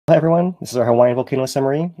Hi, everyone. This is our Hawaiian Volcano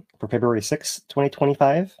summary for February 6,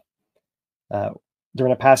 2025. During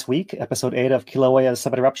the past week, episode 8 of Kīlauea's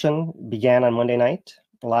summit eruption began on Monday night,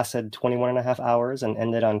 lasted 21.5 hours, and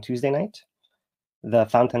ended on Tuesday night. The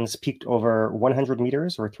fountains peaked over 100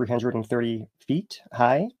 meters, or 330 feet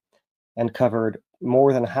high, and covered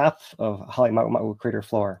more than half of Halemaʻumaʻu crater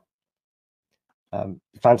floor.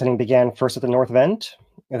 Fountaining began first at the north vent,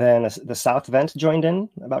 and then the south vent joined in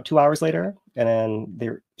about 2 hours later, and then they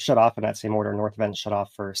shut off in that same order. North vent shut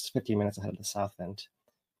off first, 15 minutes ahead of the south vent.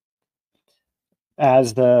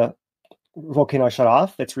 As the volcano shut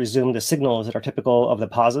off, it's resumed the signals that are typical of the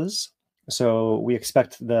pauses. So we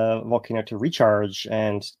expect the volcano to recharge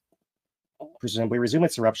and presumably resume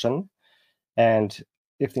its eruption. And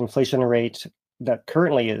if the inflation rate that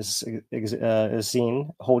currently is seen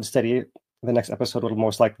holds steady, the next episode will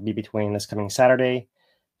most likely be between this coming Saturday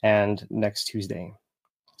and next Tuesday.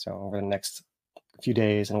 So over the next few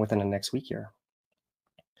days and within the next week here.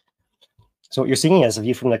 So what you're seeing is a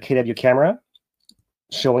view from the KW camera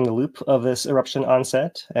showing the loop of this eruption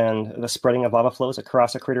onset and the spreading of lava flows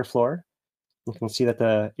across the crater floor. You can see that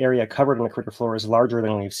the area covered in the crater floor is larger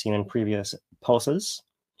than we've seen in previous pulses.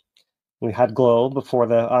 We had glow before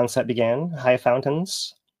the onset began, high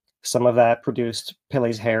fountains. Some of that produced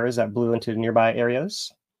Pele's hairs that blew into nearby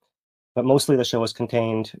areas. But mostly the show was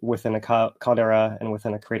contained within a caldera and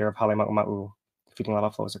within a crater of Halemaʻumaʻu, feeding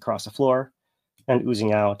lava flows across the floor and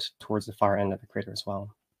oozing out towards the far end of the crater as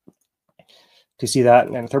well. To see that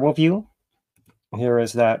in a thermal view, here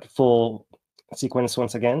is that full sequence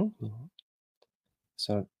once again.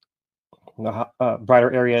 So the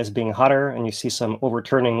brighter area is being hotter, and you see some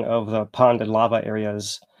overturning of the ponded lava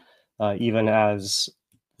areas even as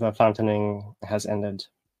the fountaining has ended.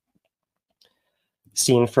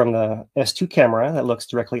 Seen from the S2 camera that looks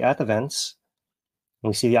directly at the vents,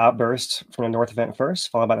 we see the outburst from the north vent first,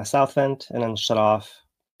 followed by the south vent, and then shut off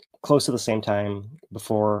close to the same time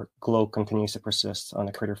before glow continues to persist on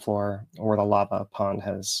the crater floor where the lava pond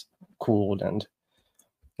has cooled and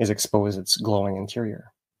is exposed its glowing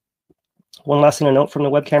interior. One last thing to note from the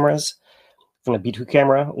web cameras, from the B2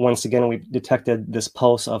 camera, once again we detected this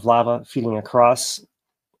pulse of lava feeding across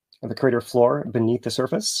the crater floor beneath the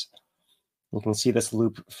surface. You can see this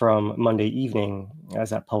loop from Monday evening as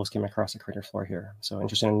that pulse came across the crater floor here. So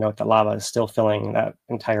interesting to note that lava is still filling that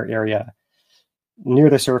entire area near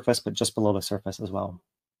the surface, but just below the surface as well.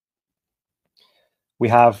 We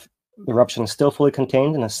have the eruption still fully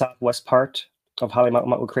contained in the southwest part of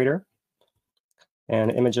Halemaʻumaʻu crater.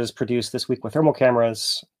 And images produced this week with thermal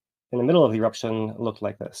cameras in the middle of the eruption looked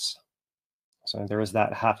like this. So there is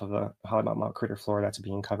that half of the Halemaʻumaʻu crater floor that's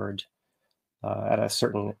being covered at a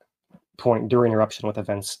certain point during eruption with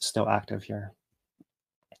events still active here.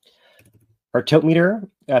 Our tilt meter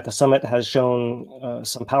at the summit has shown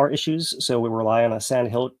some power issues, so we rely on a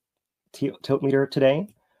Sandhill tilt meter today.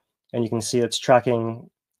 And you can see it's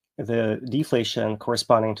tracking the deflation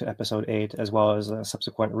corresponding to episode 8, as well as the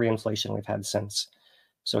subsequent reinflation we've had since.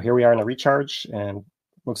 So here we are in a recharge, and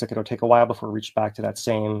looks like it'll take a while before we reach back to that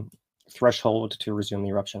same threshold to resume the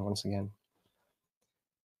eruption once again.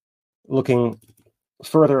 Looking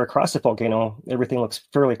further across the volcano, everything looks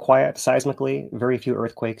fairly quiet seismically, very few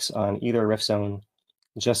earthquakes on either rift zone,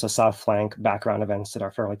 just a south flank background events that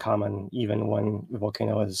are fairly common even when the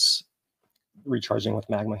volcano is recharging with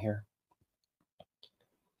magma here.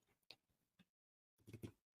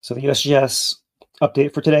 So the USGS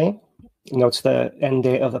update for today notes the end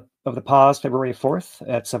date of the pause, February 4th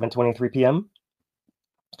at 7:23 p.m.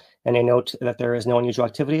 And they note that there is no unusual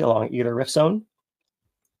activity along either rift zone,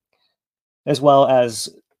 as well as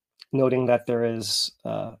noting that there is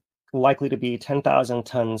likely to be 10,000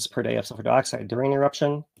 tons per day of sulfur dioxide during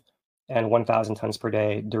eruption and 1,000 tons per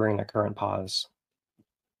day during the current pause.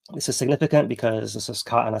 This is significant because this is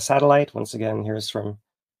caught on a satellite. Once again, here's from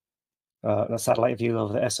the satellite view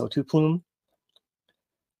of the SO2 plume.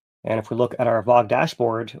 And if we look at our VOG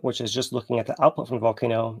dashboard, which is just looking at the output from the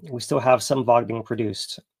volcano, we still have some VOG being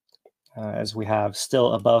produced, as we have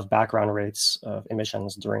still above background rates of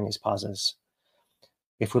emissions during these pauses.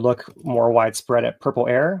 If we look more widespread at purple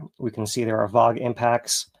air, we can see there are VOG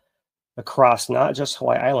impacts across not just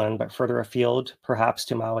Hawaii Island, but further afield, perhaps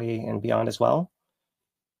to Maui and beyond as well.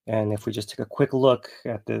 And if we just take a quick look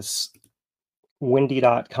at this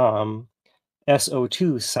windy.com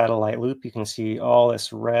SO2 satellite loop, you can see all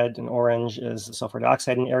this red and orange is the sulfur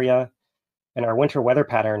dioxide in the area. And our winter weather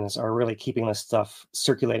patterns are really keeping this stuff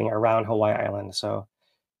circulating around Hawaii Island. So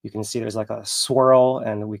you can see there's like a swirl,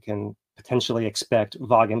 and we can potentially expect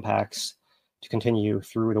VOG impacts to continue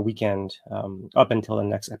through the weekend up until the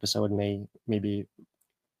next episode maybe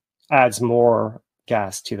adds more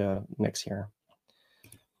gas to the mix here.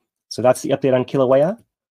 So that's the update on Kīlauea.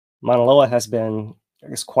 Maunaloa has been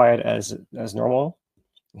as quiet as normal.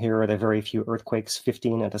 Here are the very few earthquakes,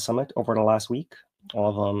 15 at the summit over the last week, all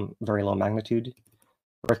of them very low magnitude.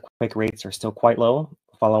 Earthquake rates are still quite low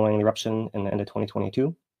following the eruption in the end of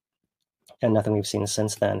 2022. And nothing we've seen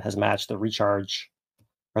since then has matched the recharge,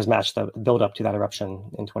 or has matched the build up to that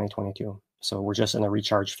eruption in 2022. So we're just in the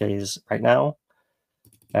recharge phase right now.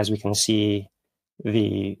 As we can see,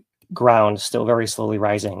 the ground still very slowly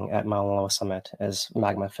rising at Maunaloa summit as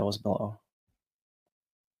magma fills below.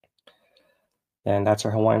 And that's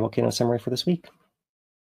our Hawaiian volcano summary for this week.